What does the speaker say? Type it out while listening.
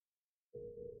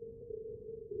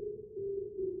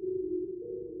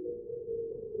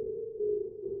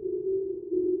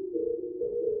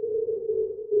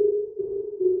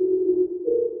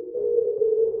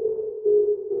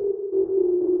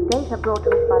data brought to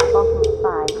us by the Boston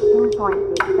spies pinpoints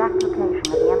the exact location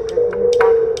of the Emperor's new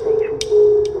battle station.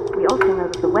 We also know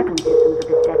that the weapon systems of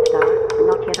this Death Star are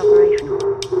not yet operational.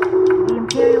 The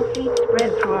Imperial fleet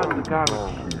Spread throughout the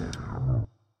galaxy,